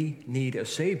that we need a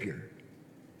Savior,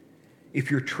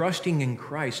 if you're trusting in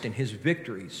Christ and His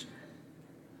victories,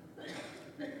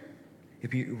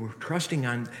 if you were trusting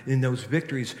in those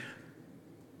victories,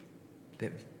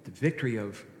 that the victory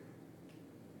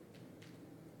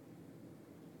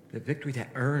that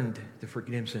earned the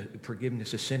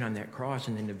forgiveness of sin on that cross,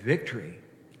 and then the victory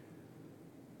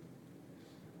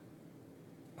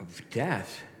of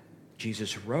death,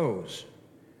 Jesus rose.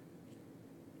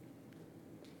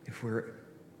 If we're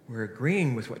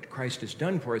agreeing with what Christ has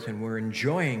done for us, and we're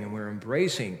enjoying and we're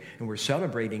embracing and we're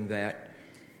celebrating that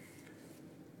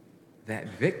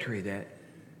victory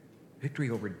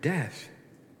over death,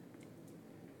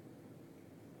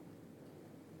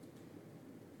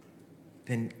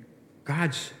 then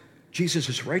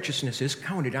Jesus' righteousness is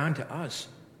counted onto us.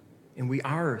 And we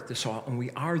are the salt and we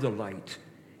are the light.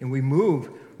 And we move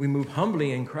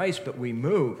humbly in Christ, but we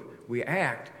move, we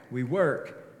act, we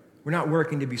work. We're not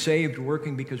working to be saved, we're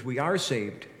working because we are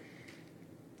saved.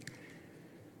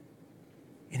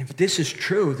 And if this is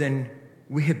true, then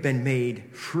we have been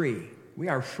made free. We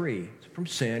are free from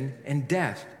sin and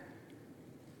death.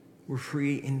 We're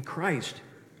free in Christ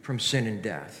from sin and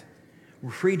death. We're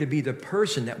free to be the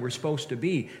person that we're supposed to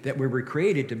be, that we were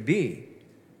created to be.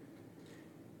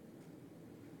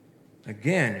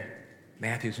 Again,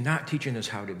 Matthew's not teaching us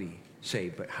how to be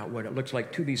saved, but what it looks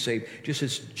like to be saved. Just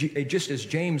as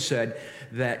James said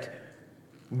that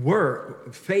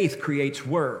faith creates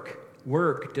work.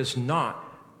 Work does not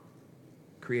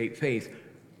create faith.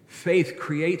 Faith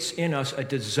creates in us a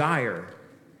desire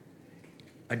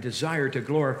to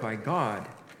glorify God.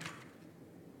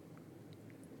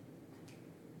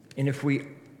 And if we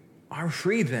are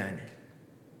free then,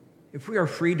 if we are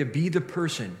free to be the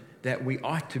person that we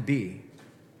ought to be,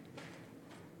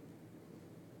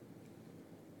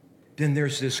 then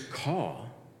there's this call.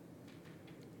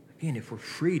 Again, if we're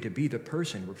free to be the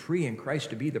person, we're free in Christ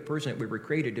to be the person that we were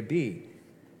created to be.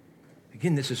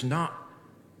 Again, this is not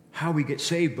how we get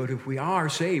saved, but if we are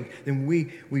saved,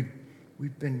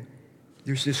 then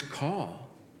there's this call.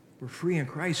 We're free in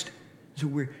Christ, so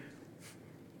we're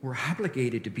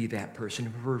obligated to be that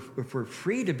person. If we're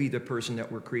free to be the person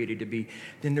that we're created to be,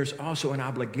 then there's also an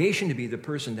obligation to be the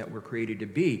person that we're created to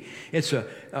be. It's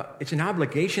an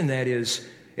obligation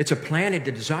it's a planted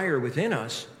desire within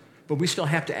us, but we still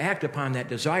have to act upon that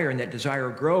desire, and that desire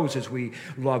grows as we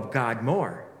love God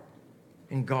more.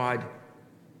 And God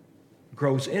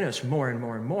grows in us more and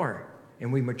more and more.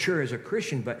 And we mature as a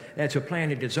Christian, but that's a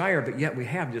planted desire, but yet we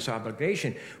have this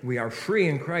obligation. We are free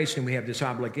in Christ, and we have this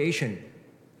obligation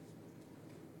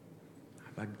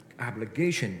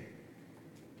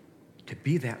to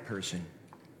be that person.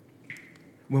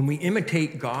 When we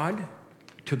imitate God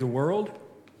to the world,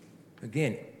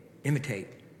 again, imitate.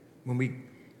 When we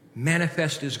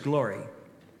manifest His glory,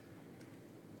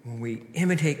 when we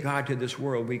imitate God to this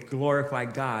world, we glorify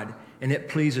God, and it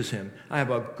pleases Him. I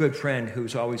have a good friend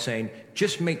who's always saying,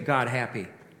 just make God happy.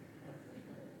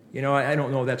 You know, I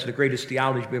don't know if that's the greatest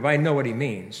theology, but I know what he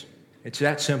means. It's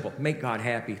that simple. Make God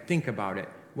happy. Think about it.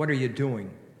 What are you doing?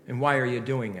 And why are you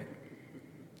doing it?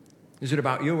 Is it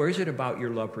about you, or is it about your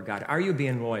love for God? Are you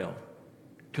being loyal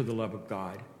to the love of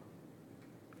God?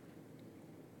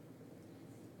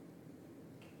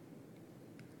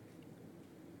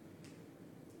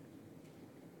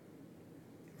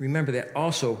 Remember that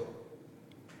also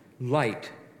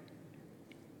light.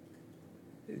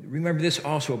 Remember this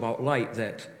also about light,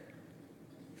 that,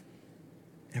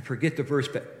 and forget the verse,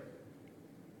 but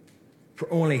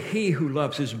for only he who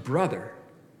loves his brother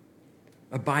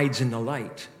abides in the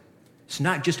light. It's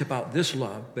not just about this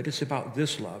love, but it's about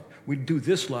this love. We do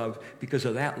this love because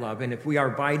of that love. And if we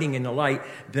are abiding in the light,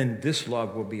 then this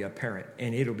love will be apparent,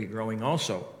 and it'll be growing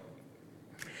also.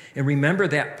 And remember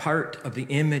that part of the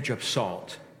image of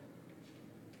salt.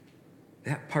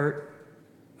 That part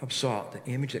of salt, the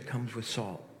image that comes with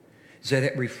salt, is that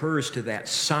it refers to that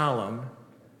solemn,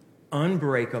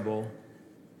 unbreakable,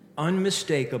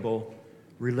 unmistakable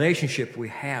relationship we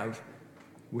have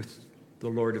with the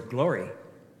Lord of glory,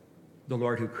 the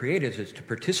Lord who created us to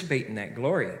participate in that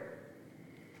glory.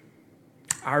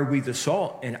 Are we the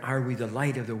salt, and are we the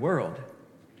light of the world?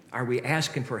 Are we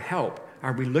asking for help?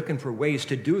 Are we looking for ways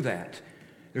to do that?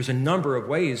 There's a number of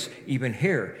ways even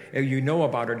here. You know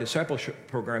about our discipleship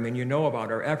program, and you know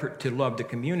about our effort to love the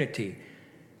community.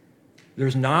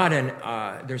 There's not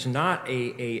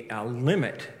a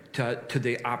limit to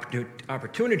the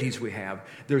opportunities we have.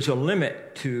 There's a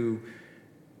limit to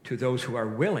those who are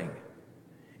willing.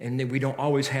 And we don't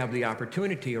always have the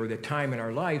opportunity or the time in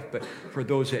our life, but for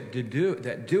those that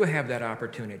do have that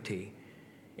opportunity,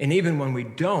 and even when we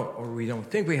don't, or we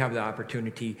don't think we have the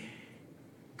opportunity,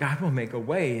 God will make a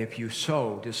way if you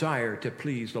so desire to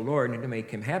please the Lord and to make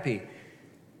Him happy.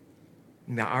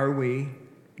 Now, are we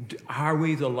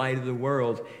the light of the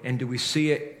world, and do we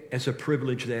see it as a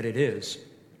privilege that it is?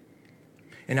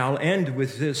 And I'll end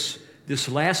with this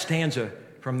last stanza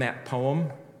from that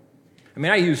poem. I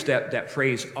mean, I use that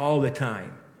phrase all the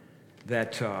time,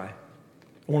 that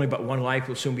only but one life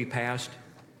will soon be passed,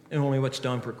 and only what's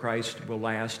done for Christ will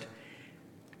last.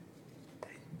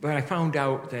 But I found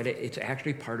out that it's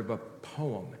actually part of a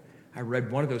poem. I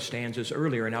read one of those stanzas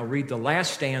earlier, and I'll read the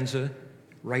last stanza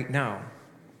right now.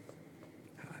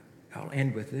 I'll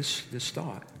end with this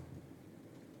thought.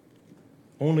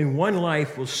 Only one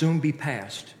life will soon be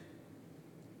passed.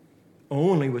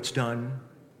 Only what's done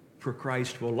for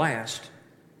Christ will last.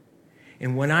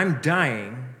 And when I'm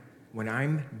dying,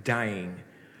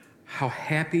 how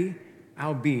happy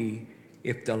I'll be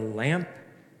if the lamp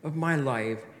of my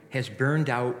life has burned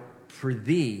out for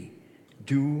thee.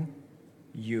 Do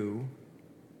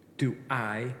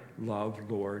I love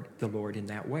the Lord in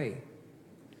that way?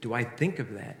 Do I think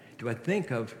of that? Do I think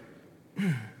of,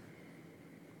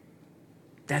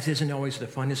 that isn't always the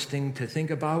funnest thing to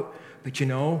think about, but you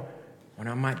know, when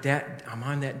I'm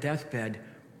on that deathbed,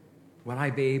 will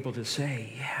I be able to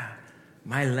say, yeah,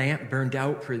 my lamp burned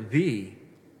out for thee?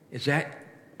 Is that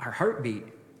our heartbeat?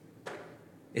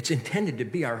 It's intended to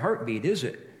be our heartbeat, is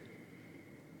it?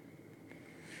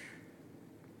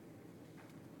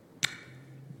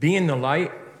 Being the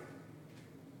light,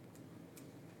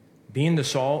 being the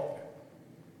salt,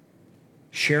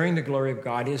 sharing the glory of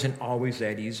God isn't always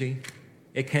that easy.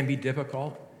 It can be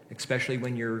difficult, especially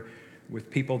when you're with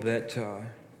people that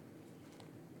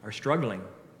are struggling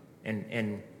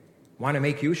and want to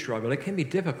make you struggle. It can be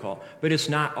difficult, but it's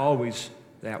not always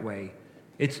that way.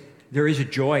 There is a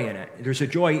joy in it. There's a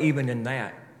joy even in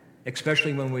that.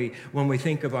 especially when we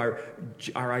think of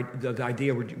the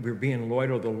idea we're being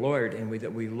loyal to the Lord and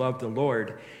that we love the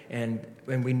Lord, and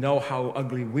we know how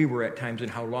ugly we were at times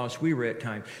and how lost we were at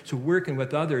times. So working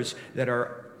with others that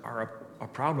are a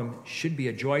problem should be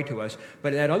a joy to us,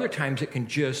 but at other times it can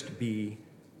just be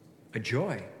a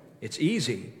joy. It's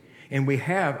easy. And we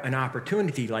have an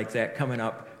opportunity like that coming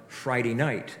up Friday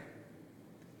night.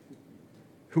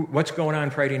 What's going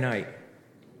on Friday night?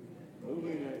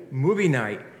 Movie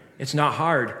night. It's not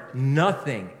hard.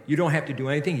 Nothing. You don't have to do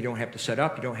anything. You don't have to set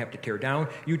up. You don't have to tear down.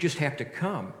 You just have to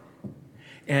come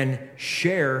and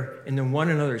share in the one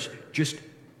another's. Just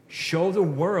show the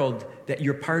world that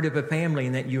you're part of a family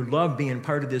and that you love being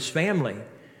part of this family.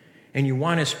 And you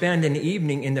want to spend an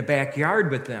evening in the backyard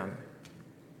with them.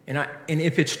 And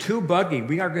if it's too buggy,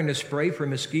 we are going to spray for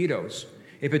mosquitoes.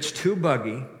 If it's too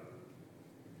buggy,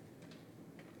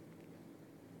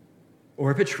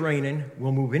 or if it's raining,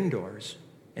 we'll move indoors.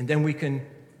 And then we can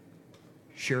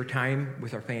share time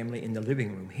with our family in the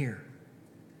living room here.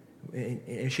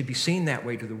 It should be seen that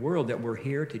way to the world, that we're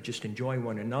here to just enjoy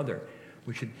one another.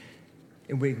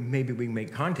 Maybe we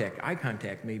make eye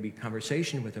contact, maybe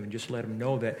conversation with them, and just let them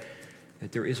know that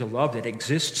there is a love that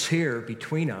exists here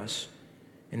between us,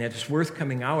 and that it's worth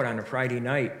coming out on a Friday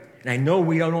night. And I know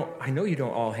you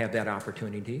don't all have that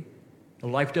opportunity.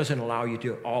 Life doesn't allow you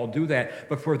to all do that.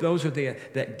 But for those of you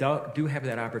that do have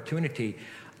that opportunity,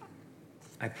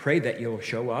 I pray that you'll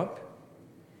show up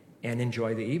and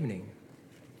enjoy the evening.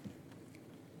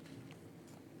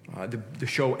 The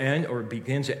show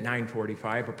begins at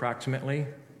 9:45 approximately.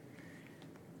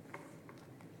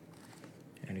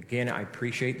 And again, I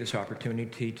appreciate this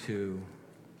opportunity to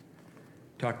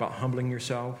talk about humbling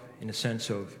yourself in the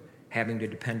sense of having to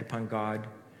depend upon God.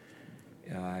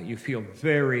 You feel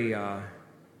very,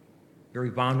 very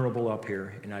vulnerable up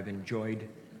here, and I've enjoyed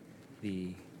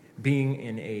being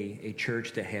in a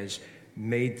church that has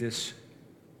made this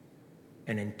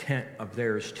an intent of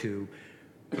theirs to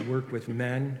work with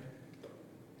men,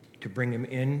 to bring them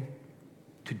in,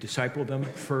 to disciple them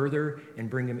further, and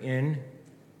bring them into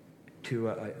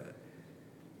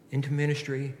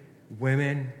ministry,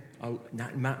 women,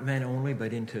 not men only,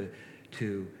 but into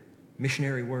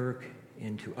missionary work,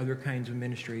 into other kinds of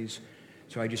ministries.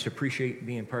 So I just appreciate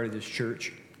being part of this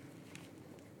church.